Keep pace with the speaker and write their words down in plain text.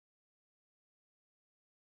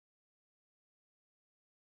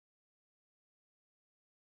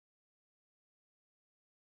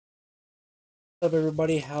What's up,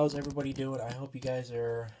 everybody? How's everybody doing? I hope you guys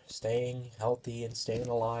are staying healthy and staying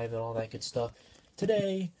alive and all that good stuff.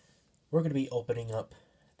 Today, we're going to be opening up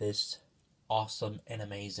this awesome and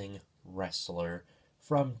amazing wrestler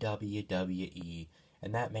from WWE,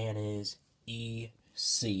 and that man is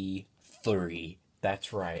EC3.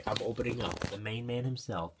 That's right, I'm opening up the main man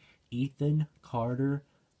himself, Ethan Carter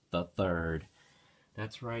the Third.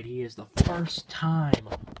 That's right, he is the first time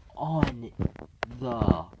on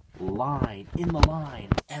the in the line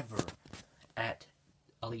ever at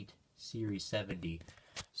Elite Series 70.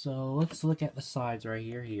 So let's look at the sides right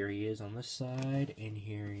here. Here he is on this side, and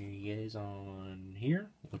here he is on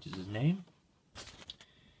here, which is his name.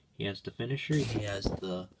 He has the finisher. He has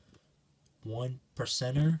the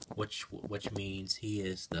 1%er, which means he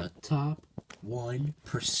is the top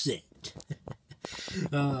 1%.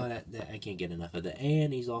 I can't get enough of that.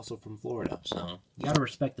 And he's also from Florida, so you gotta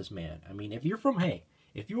respect this man. I mean, if you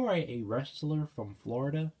are a wrestler from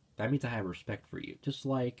Florida, that means I have respect for you. Just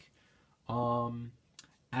like,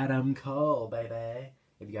 Adam Cole, baby.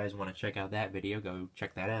 If you guys want to check out that video, go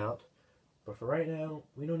check that out. But for right now,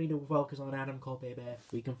 we don't need to focus on Adam Cole, baby.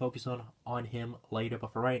 We can focus on him later.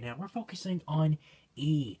 But for right now, we're focusing on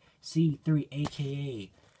EC3,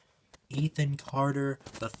 aka Ethan Carter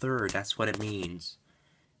the Third. That's what it means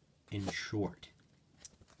in short.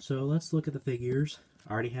 So let's look at the figures.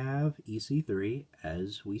 I already have EC3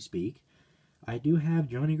 as we speak. I do have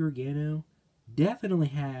Johnny Gargano. Definitely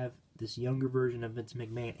have this younger version of Vince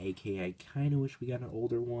McMahon, aka I kind of wish we got an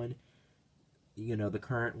older one. You know, the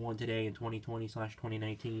current one today in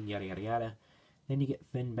 2020/2019, yada yada yada. Then you get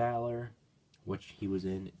Finn Balor, which he was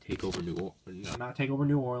in Takeover not Takeover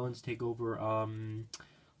New Orleans, Takeover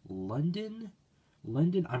London.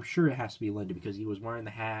 I'm sure it has to be London because he was wearing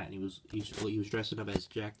the hat and he was dressing up as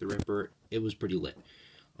Jack the Ripper. It was pretty lit.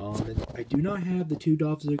 I do not have the two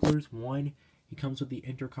Dolph Zigglers. One, he comes with the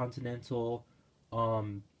Intercontinental.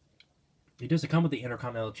 He doesn't come with the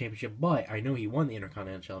Intercontinental Championship, but I know he won the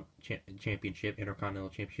Intercontinental Championship,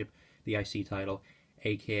 the IC title,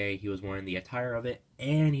 aka he was wearing the attire of it,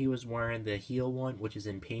 and he was wearing the heel one, which is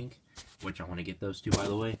in pink, which I want to get those two, by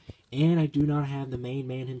the way. And I do not have the main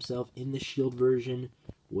man himself in the Shield version,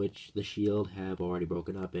 which the Shield have already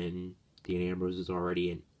broken up, and Dean Ambrose is already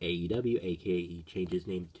in AEW, aka he changed his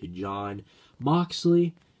name to John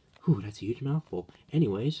Moxley. Whew, that's a huge mouthful.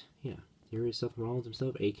 Anyways, yeah. Here is Seth Rollins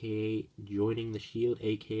himself, aka joining the Shield,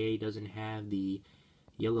 aka doesn't have the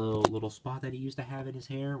yellow little spot that he used to have in his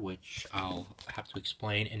hair, which I'll have to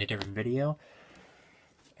explain in a different video.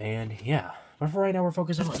 And yeah, but for right now, we're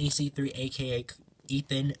focusing on EC3, aka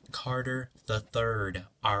Ethan Carter the Third.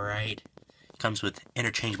 All right, comes with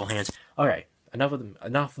interchangeable hands. All right,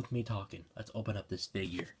 enough with me talking. Let's open up this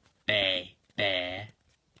figure. Bah.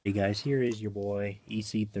 Hey guys, here is your boy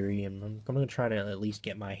EC3, and I'm going to try to at least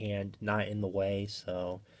get my hand not in the way,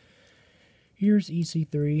 so here's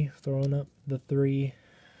EC3 throwing up the 3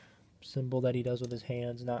 symbol that he does with his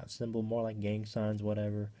hands, not symbol, more like gang signs,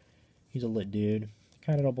 whatever. He's a lit dude.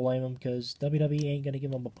 Kind of don't blame him because WWE ain't going to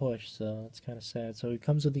give him a push, so it's kind of sad. So he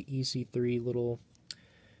comes with the EC3 little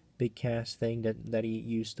big cast thing that he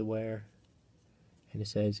used to wear, and it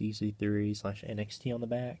says EC3/NXT on the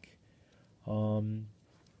back.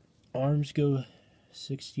 Arms go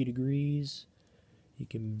 60 degrees. He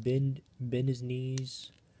can bend his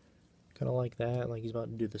knees, kind of like that, like he's about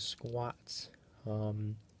to do the squats.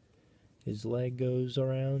 His leg goes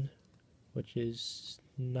around, which is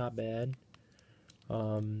not bad.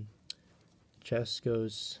 Chest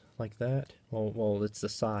goes like that. Well, it's the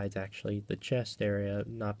sides actually. The chest area,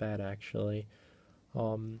 not bad actually.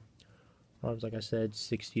 Arms, like I said,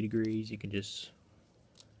 60 degrees. You can just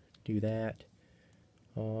do that.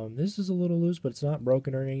 This is a little loose, but it's not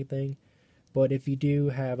broken or anything. But if you do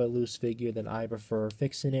have a loose figure, then I prefer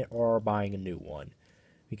fixing it or buying a new one.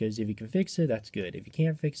 Because if you can fix it, that's good. If you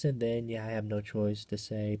can't fix it, then yeah, I have no choice to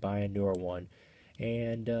say buy a newer one.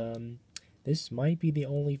 And this might be the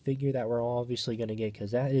only figure that we're obviously going to get,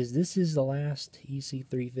 because this is the last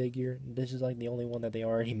EC3 figure. This is like the only one that they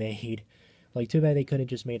already made. Like, too bad they couldn't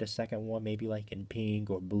just made a second one, maybe like in pink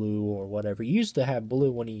or blue or whatever. He used to have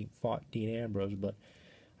blue when he fought Dean Ambrose, but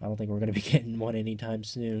I don't think we're going to be getting one anytime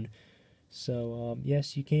soon. So,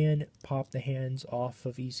 yes, you can pop the hands off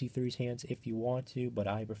of EC3's hands if you want to, but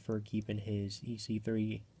I prefer keeping his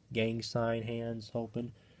EC3 gang sign hands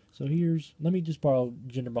open. So let me just borrow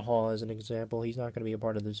Jinder Mahal as an example. He's not going to be a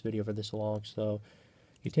part of this video for this long. So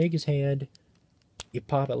you take his hand, you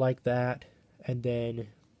pop it like that, and then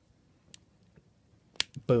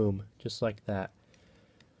boom, just like that.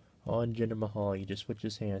 On Jinder Mahal, you just switch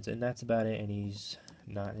his hands, and that's about it, and he's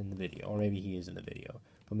not in the video, or maybe he is in the video.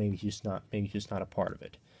 but maybe he's just not a part of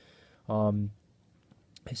it.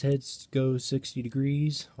 His head goes 60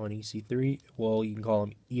 degrees on EC3. Well, you can call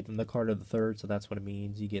him Ethan the Carter the Third, so that's what it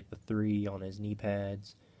means. You get the 3 on his knee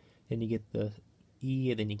pads, then you get the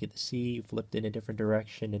E, and then you get the C flipped in a different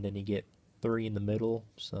direction, and then you get 3 in the middle.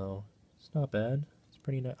 So it's not bad. It's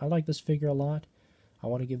pretty nice. I like this figure a lot. I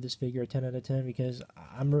want to give this figure a 10 out of 10 because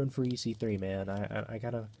I'm rooting for EC3, man. I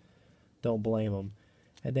kind of don't blame him.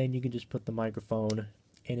 And then you can just put the microphone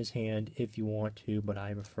in his hand if you want to, but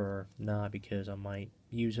I prefer not because I might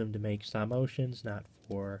use him to make stop motions, not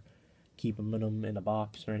for keeping them in a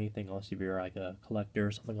box or anything, unless if you're like a collector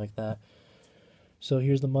or something like that. So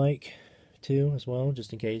here's the mic too as well,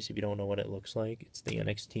 just in case if you don't know what it looks like. It's the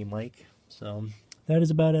NXT mic. So that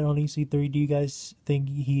is about it on EC3. Do you guys think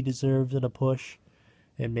he deserves a push?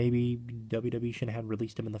 And maybe WWE shouldn't have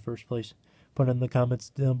released him in the first place? Put it in the comments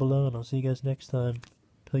down below, and I'll see you guys next time.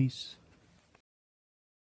 Peace.